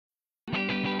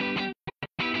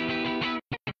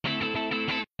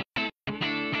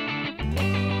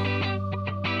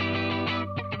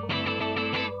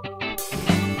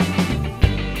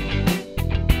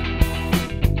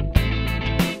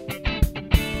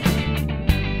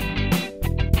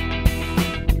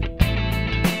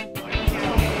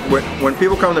when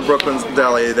people come to Brooklyn's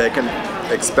Deli, they can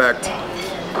expect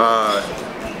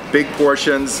big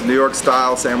portions, New York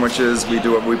style sandwiches. We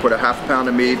put a half pound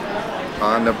of meat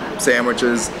on the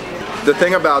sandwiches. The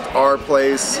thing about our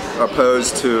place,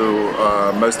 opposed to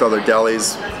most other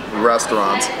delis,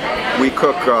 restaurants, we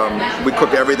cook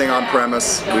everything on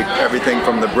premise. Everything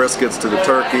from the briskets to the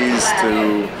turkeys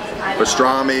to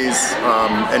pastrami's,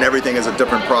 and everything is a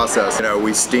different process. You know,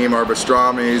 we steam our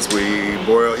pastrami's, we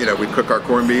boil, you know, we cook our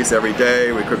corned beefs every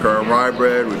day, we cook our own rye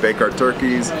bread, we bake our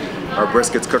turkeys, our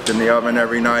briskets cooked in the oven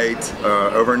every night,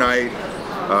 overnight.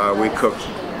 We cook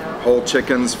whole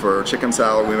chickens for chicken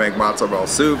salad, we make matzo ball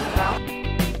soup.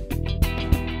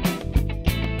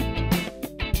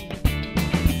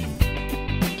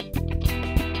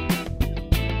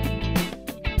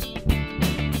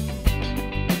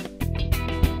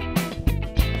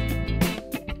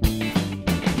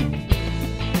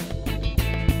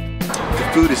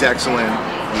 Food is excellent,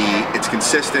 it's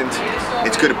consistent,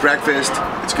 it's good at breakfast,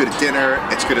 it's good at dinner,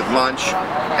 it's good at lunch,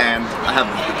 and I have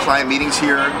the client meetings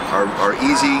here are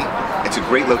easy. It's a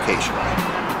great location.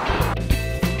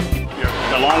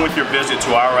 Along with your visit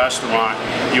to our restaurant,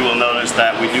 you will notice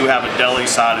that we do have a deli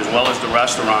side as well as the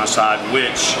restaurant side,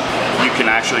 which you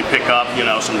can actually pick up, you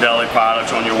know, some deli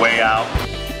products on your way out.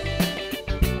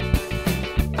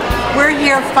 We're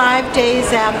here 5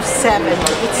 days out of 7.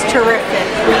 It's terrific.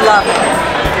 We love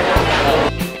it.